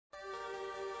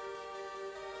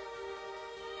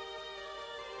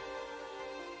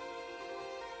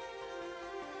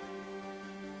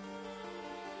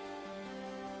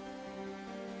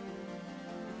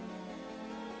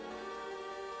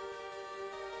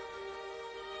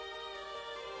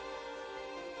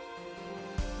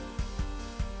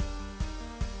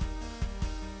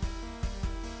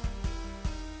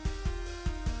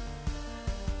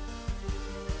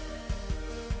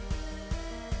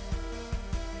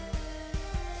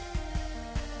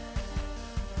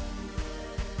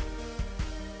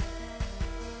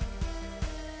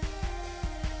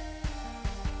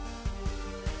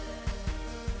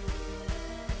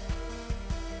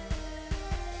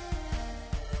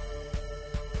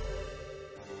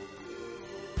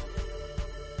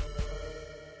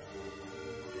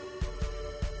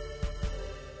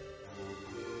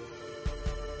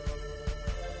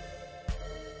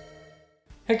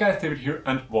Hey guys, David here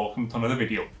and welcome to another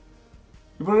video.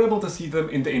 You were able to see them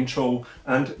in the intro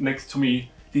and next to me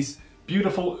these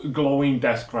beautiful glowing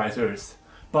desk risers.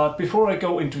 But before I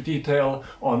go into detail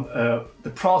on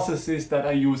the processes that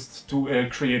I used to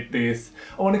create this,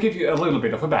 I want to give you a little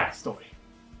bit of a backstory.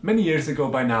 Many years ago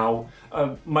by now,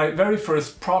 my very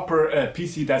first proper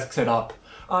PC desk setup,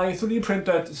 I 3D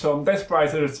printed some desk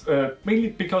risers, mainly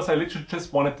because I literally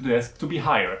just wanted the desk to be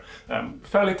higher,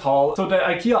 fairly tall, so the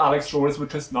IKEA Alex drawers were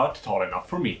just not tall enough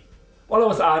for me. While I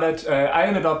was at it, I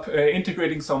ended up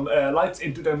integrating some lights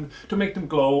into them to make them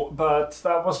glow, but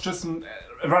that was just some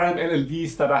random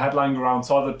LEDs that I had lying around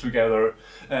soldered together,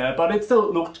 but it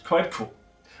still looked quite cool.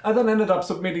 I then ended up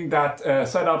submitting that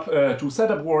setup to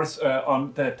Setup Wars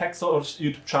on the TechSource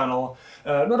YouTube channel,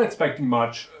 not expecting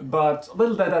much, but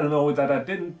little did I know that I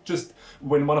didn't just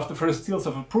win one of the first seals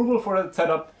of approval for that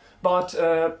setup,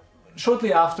 but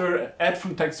shortly after, Ed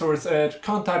from TechSource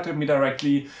contacted me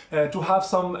directly to have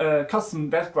some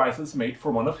custom desk risers made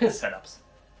for one of his setups.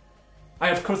 I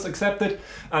of course accepted,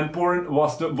 and born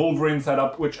was the Wolverine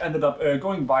setup, which ended up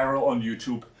going viral on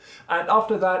YouTube. And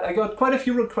after that I got quite a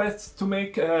few requests to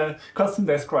make custom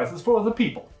desk risers for other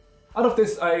people. Out of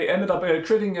this I ended up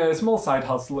creating a small side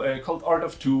hustle called Art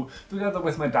of Two together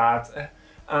with my dad,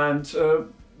 and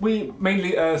we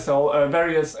mainly sell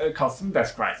various custom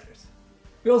desk risers.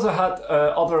 We also had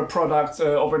other products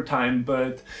over time,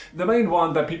 but the main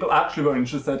one that people actually were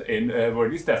interested in were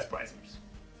these desk risers.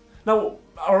 Now,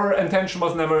 our intention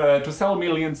was never to sell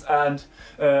millions, and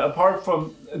apart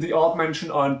from the odd mention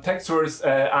on TechSource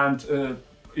and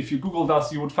if you googled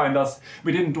us you would find us,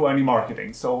 we didn't do any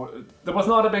marketing. So there was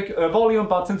not a big volume,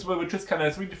 but since we were just kind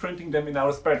of 3D printing them in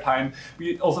our spare time,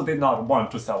 we also did not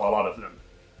want to sell a lot of them.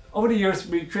 Over the years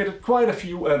we created quite a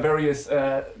few various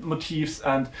motifs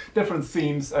and different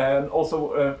themes, and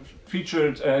also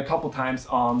featured a couple times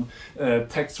on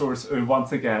TechSource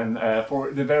once again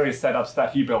for the various setups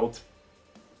that he built.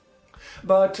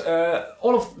 But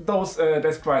all of those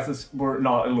desk risers were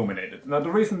not illuminated. Now the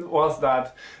reason was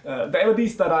that the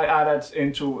LEDs that I added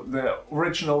into the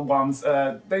original ones,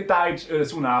 they died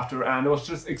soon after, and it was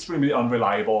just extremely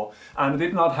unreliable and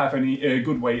did not have any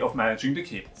good way of managing the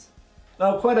cables.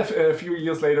 Now, quite a few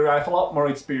years later, I have a lot more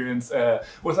experience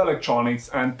with electronics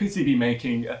and PCB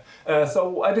making,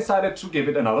 so I decided to give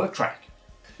it another crack.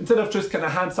 Instead of just kind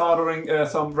of hand soldering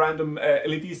some random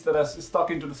LEDs that I stuck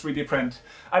into the 3D print,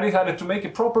 I decided to make a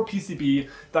proper PCB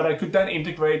that I could then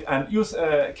integrate and use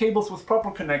cables with proper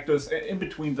connectors in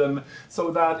between them so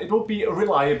that it would be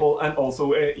reliable and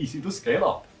also easy to scale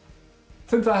up.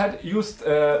 Since I had used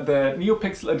the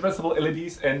NeoPixel addressable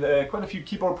LEDs in quite a few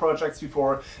keyboard projects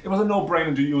before, it was a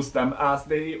no-brainer to use them, as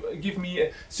they give me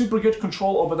super good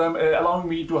control over them, allowing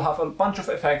me to have a bunch of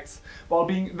effects while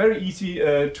being very easy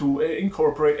to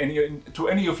incorporate into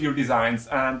any of your designs.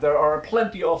 And there are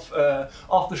plenty of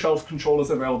off-the-shelf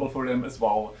controllers available for them as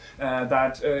well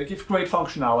that give great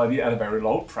functionality at a very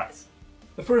low price.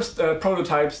 The first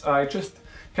prototypes I just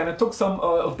kind of took some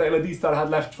of the LEDs that I had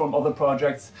left from other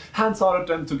projects, hand soldered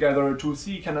them together to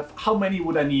see kind of how many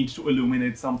would I need to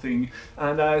illuminate something,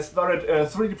 and I started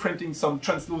 3D printing some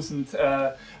translucent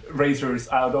razors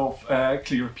out of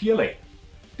clear PLA.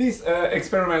 These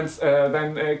experiments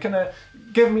then kind of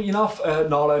gave me enough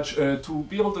knowledge to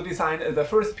be able to design the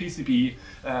first PCB,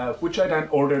 which I then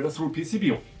ordered through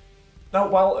PCB. Now,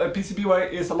 while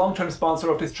PCBWay is a long-term sponsor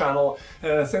of this channel,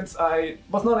 since I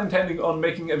was not intending on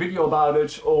making a video about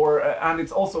it, and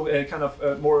it's also kind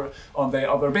of more on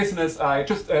the other business, I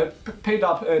just paid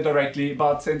up directly.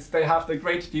 But since they have the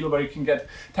great deal where you can get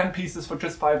 10 pieces for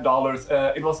just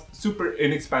 $5, it was super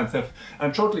inexpensive.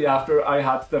 And shortly after, I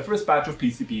had the first batch of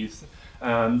PCBs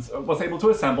and was able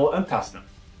to assemble and test them.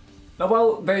 Now,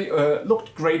 while they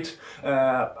looked great,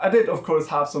 I did of course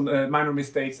have some minor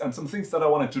mistakes and some things that I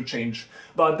wanted to change,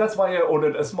 but that's why I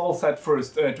ordered a small set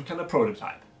first to kind of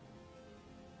prototype.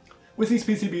 With these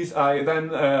PCBs I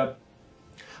then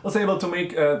was able to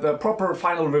make the proper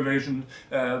final revision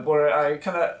where I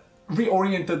kind of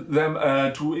reoriented them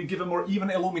to give a more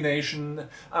even illumination,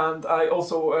 and I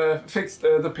also fixed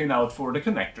the pinout for the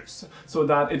connectors so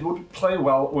that it would play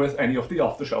well with any of the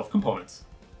off-the-shelf components.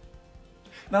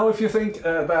 Now, if you think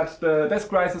that the desk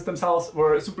risers themselves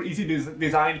were super easy to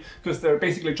design because they're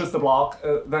basically just a block,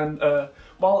 then,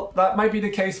 well, that might be the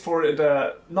case for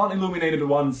the non-illuminated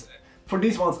ones. For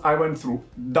these ones, I went through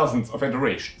dozens of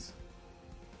iterations.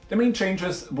 The main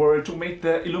changes were to make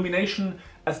the illumination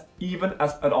as even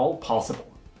as at all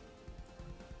possible.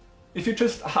 If you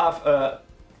just have a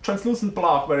translucent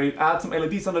block where you add some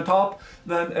LEDs on the top,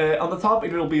 then on the top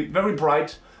it will be very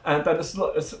bright, and then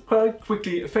quite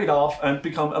quickly fade off and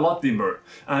become a lot dimmer,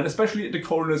 and especially the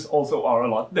corners also are a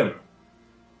lot dimmer.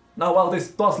 Now, while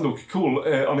this does look cool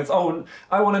on its own,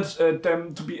 I wanted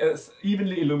them to be as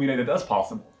evenly illuminated as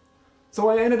possible. So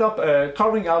I ended up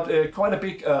carving out quite a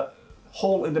big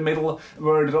hole in the middle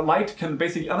where the light can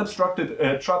basically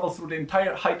unobstructed travel through the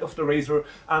entire height of the razor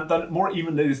and then more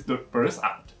evenly disperse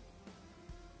out.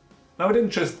 Now I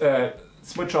didn't just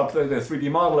switch up the 3D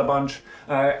model a bunch,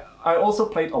 I also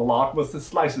played a lot with the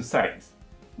slicer settings.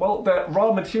 Well, the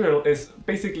raw material is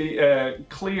basically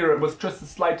clear with just a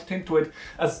slight tint to it.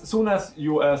 As soon as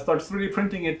you start 3D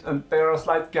printing it and there are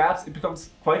slight gaps, it becomes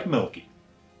quite milky.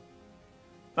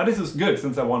 Now this is good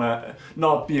since I want to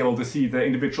not be able to see the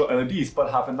individual LEDs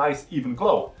but have a nice even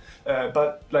glow.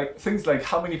 But things like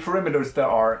how many perimeters there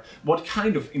are, what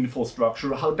kind of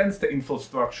infrastructure, how dense the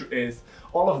infrastructure is,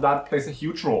 all of that plays a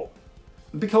huge role.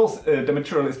 Because the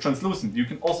material is translucent, you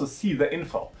can also see the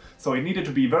info. So it needed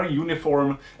to be very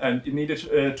uniform and it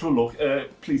needed to look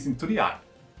pleasing to the eye.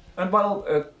 And while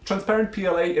transparent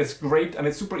PLA is great and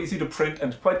it's super easy to print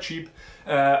and quite cheap,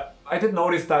 I did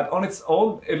notice that on its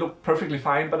own it looked perfectly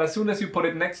fine, but as soon as you put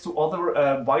it next to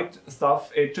other white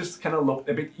stuff, it just kind of looked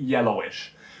a bit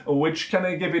yellowish, which kind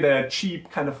of gave it a cheap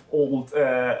kind of old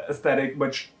aesthetic,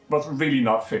 which was really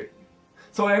not fitting.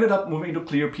 So I ended up moving to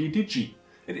clear PETG.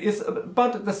 It is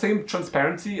about the same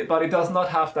transparency, but it does not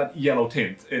have that yellow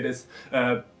tint. It is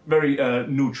very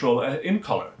neutral in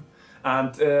color.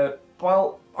 And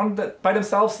while by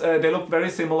themselves they look very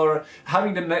similar,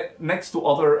 having them next to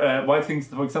other white things,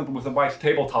 for example with a white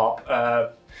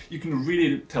tabletop, you can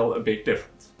really tell a big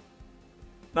difference.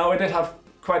 Now I did have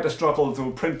quite a struggle to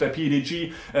print the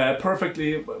PETG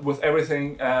perfectly with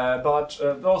everything, but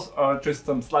those are just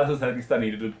some slicer settings that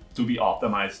needed to be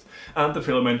optimized, and the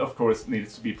filament of course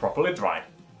needs to be properly dried.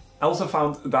 I also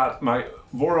found that my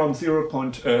Voron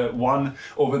 0.1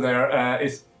 over there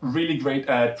is really great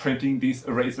at printing these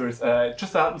erasers. It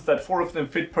just happens that 4 of them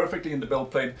fit perfectly in the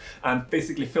build plate and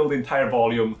basically fill the entire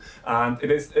volume, and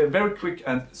it is very quick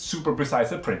and super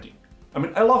precise at printing. I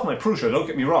mean, I love my Prusa, don't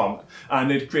get me wrong,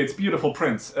 and it creates beautiful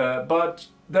prints, but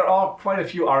there are quite a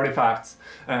few artifacts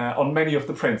on many of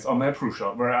the prints on my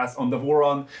Prusa, whereas on the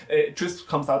Voron it just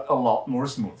comes out a lot more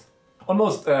smooth. On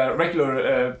most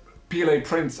regular PLA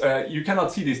prints, you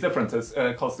cannot see these differences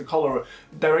because the color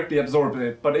directly absorbs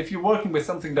it, but if you're working with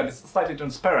something that is slightly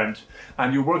transparent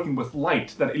and you're working with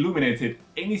light that illuminates it,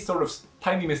 any sort of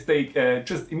tiny mistake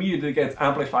just immediately gets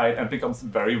amplified and becomes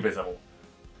very visible.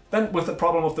 Then, with the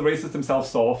problem of the razors themselves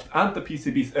solved and the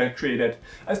PCBs created,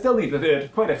 I still needed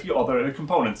quite a few other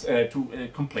components to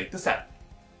complete the set.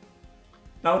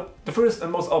 Now, the first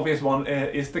and most obvious one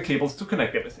is the cables to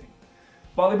connect everything.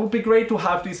 While it would be great to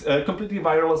have these completely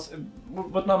wireless, it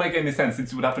would not make any sense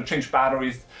since you would have to change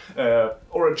batteries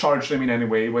or charge them in any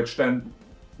way, which then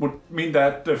would mean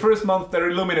that the first month they're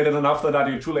illuminated and after that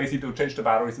you're too lazy to change the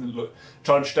batteries and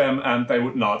charge them and they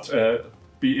would not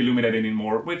be illuminated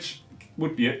anymore, which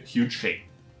would be a huge shame.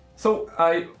 So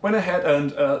I went ahead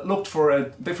and looked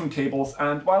for different cables,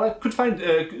 and while I could find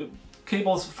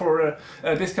cables for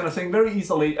this kind of thing very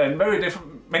easily and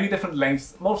many different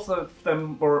lengths, most of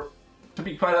them were, to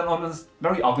be quite honest,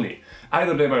 very ugly.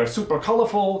 Either they were super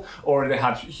colorful or they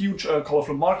had huge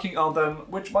colorful marking on them,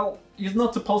 which, while you're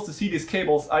not supposed to see these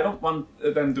cables, I don't want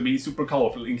them to be super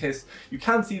colorful in case you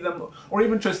can't see them, or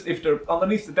even just if they're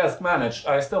underneath the desk managed,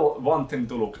 I still want them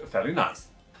to look fairly nice.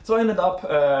 So I ended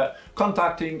up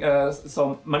contacting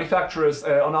some manufacturers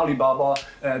on Alibaba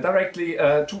directly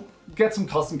to get some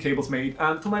custom cables made,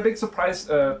 and to my big surprise,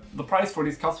 the price for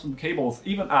these custom cables,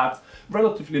 even at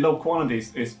relatively low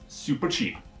quantities, is super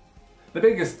cheap. The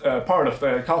biggest part of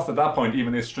the cost at that point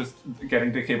even is just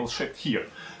getting the cables shipped here,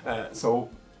 so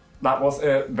that was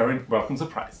a very welcome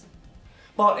surprise.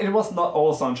 But it was not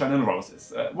all sunshine and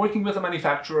roses. Working with a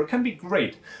manufacturer can be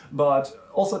great, but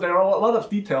also there are a lot of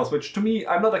details which, to me,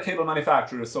 I'm not a cable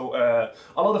manufacturer, so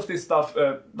a lot of this stuff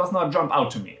does not jump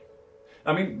out to me.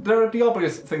 I mean, there are the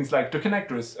obvious things like the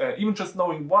connectors. Even just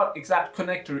knowing what exact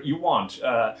connector you want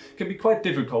can be quite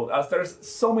difficult, as there's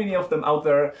so many of them out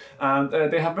there and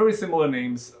they have very similar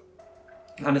names,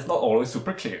 and it's not always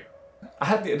super clear. I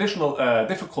had the additional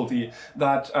difficulty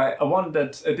that I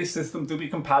wanted this system to be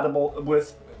compatible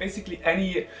with basically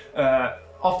any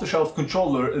off-the-shelf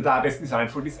controller that is designed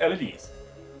for these LEDs.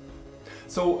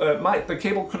 So the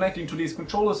cable connecting to these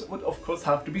controllers would of course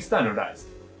have to be standardized.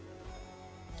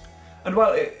 And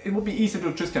while it would be easy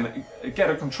to just kind of get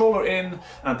a controller in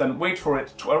and then wait for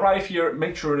it to arrive here,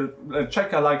 make sure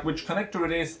check like which connector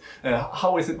it is,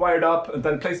 how is it wired up, and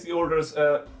then place the orders.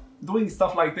 doing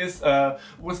stuff like this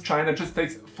with China just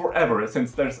takes forever,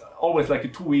 since there's always like a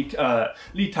 2-week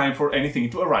lead time for anything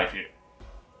to arrive here.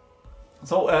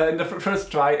 So in the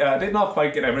first try, I did not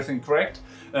quite get everything correct.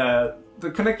 The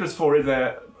connectors for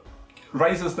the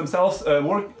risers themselves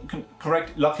were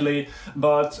correct, luckily,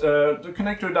 but the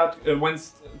connector that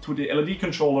went to the LED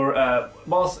controller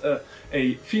was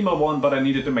a female one, but I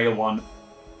needed the male one.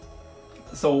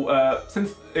 So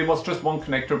since it was just one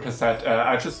connector per set,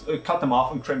 I just cut them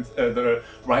off and trimmed the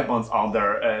right ones on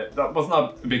there. That was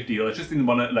not a big deal. I just didn't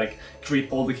want to like create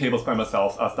all the cables by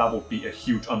myself, as that would be a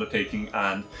huge undertaking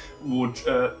and would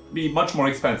be much more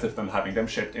expensive than having them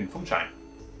shipped in from China.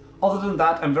 Other than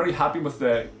that, I'm very happy with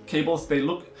the cables. They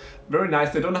look very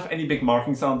nice. They don't have any big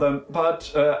markings on them,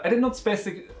 but I did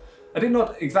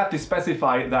not exactly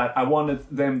specify that I wanted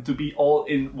them to be all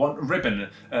in one ribbon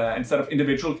instead of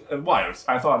individual wires.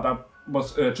 I thought that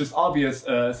was just obvious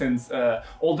since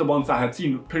all the ones I had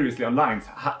seen previously online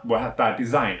had that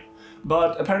design.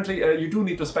 But apparently you do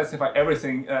need to specify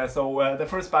everything, so the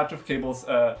first batch of cables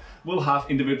will have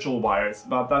individual wires,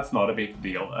 but that's not a big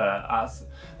deal, as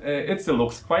it still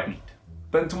looks quite neat.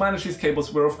 Then to manage these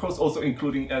cables, we're of course also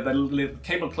including the little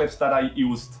cable clips that I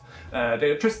used.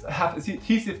 They just have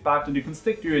adhesive back that you can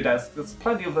stick to your desk. There's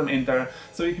plenty of them in there,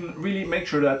 so you can really make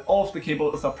sure that all of the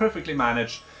cables are perfectly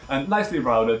managed and nicely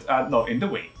routed and not in the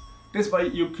way. This way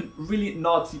you can really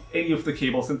not see any of the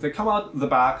cables, since they come out the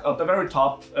back at the very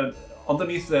top,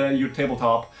 underneath your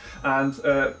tabletop, and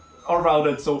are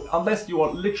routed, so unless you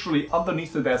are literally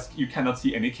underneath the desk, you cannot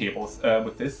see any cables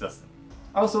with this system.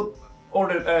 I also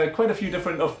ordered quite a few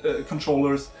different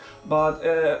controllers, but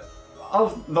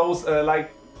of those,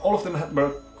 like all of them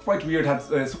were quite weird, had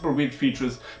super weird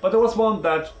features, but there was one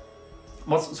that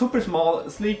was super small,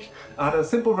 sleek, had a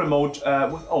simple remote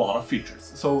with a lot of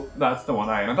features, so that's the one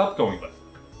I ended up going with.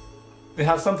 It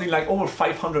has something like over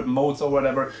 500 modes or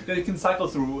whatever that you can cycle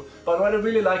through, but what I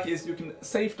really like is you can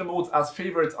save the modes as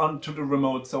favorites onto the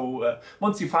remote, so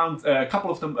once you found a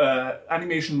couple of them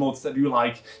animation modes that you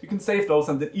like, you can save those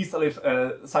and then easily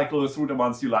cycle through the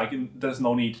ones you like, and there's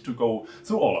no need to go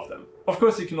through all of them. Of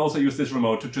course, you can also use this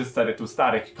remote to just set it to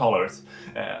static colors,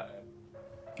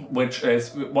 which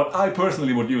is what I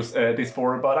personally would use this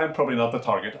for, but I'm probably not the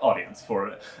target audience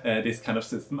for this kind of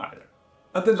system either.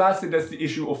 And then lastly, there's the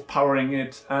issue of powering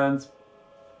it, and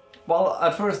well,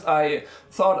 at first I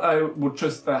thought I would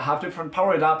just have different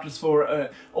power adapters for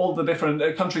all the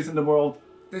different countries in the world.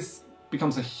 This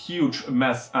becomes a huge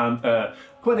mess and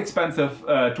quite expensive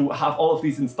to have all of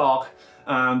these in stock,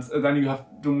 and then you have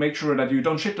to make sure that you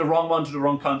don't ship the wrong one to the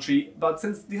wrong country. But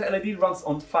since this LED runs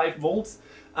on 5 volts,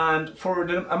 and for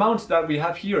the amount that we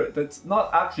have here, that's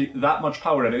not actually that much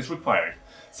power that is required.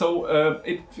 So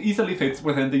it easily fits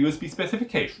within the USB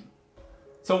specification.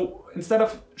 So instead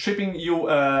of shipping you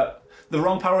the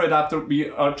wrong power adapter, we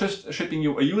are just shipping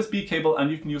you a USB cable,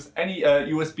 and you can use any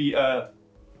USB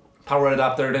power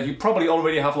adapter that you probably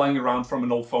already have lying around from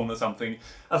an old phone or something.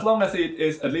 As long as it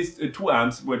is at least 2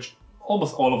 amps, which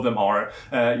almost all of them are,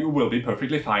 you will be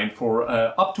perfectly fine for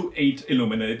up to 8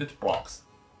 illuminated blocks.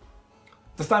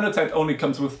 The standard set only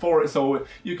comes with 4, so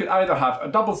you can either have a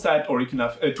double set or you can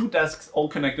have 2 desks all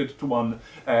connected to one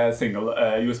single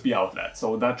USB outlet,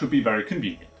 so that should be very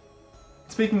convenient.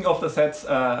 Speaking of the sets,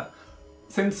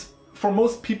 since for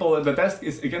most people the desk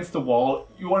is against the wall,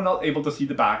 you are not able to see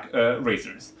the back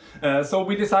razors. So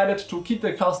we decided to keep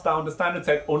the cost down. The standard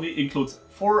set only includes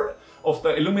 4 of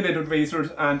the illuminated razors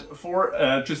and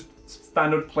 4 just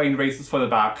standard plain razors for the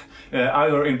back,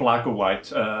 either in black or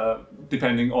white,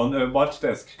 depending on what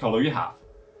desk color you have.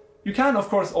 You can of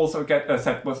course also get a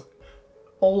set with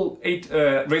all 8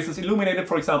 razors illuminated,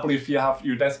 for example if you have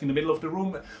your desk in the middle of the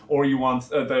room or you want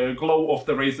the glow of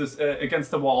the razors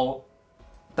against the wall,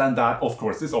 then that of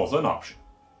course is also an option.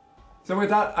 So with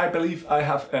that, I believe I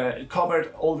have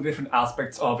covered all the different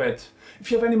aspects of it.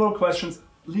 If you have any more questions,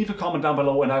 leave a comment down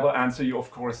below and I will answer you, of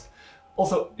course.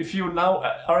 Also, if you now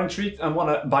are intrigued and want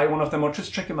to buy one of them or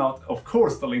just check them out, of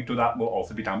course the link to that will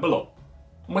also be down below.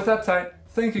 And with that said,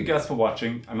 thank you guys for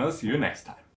watching and I'll see you next time.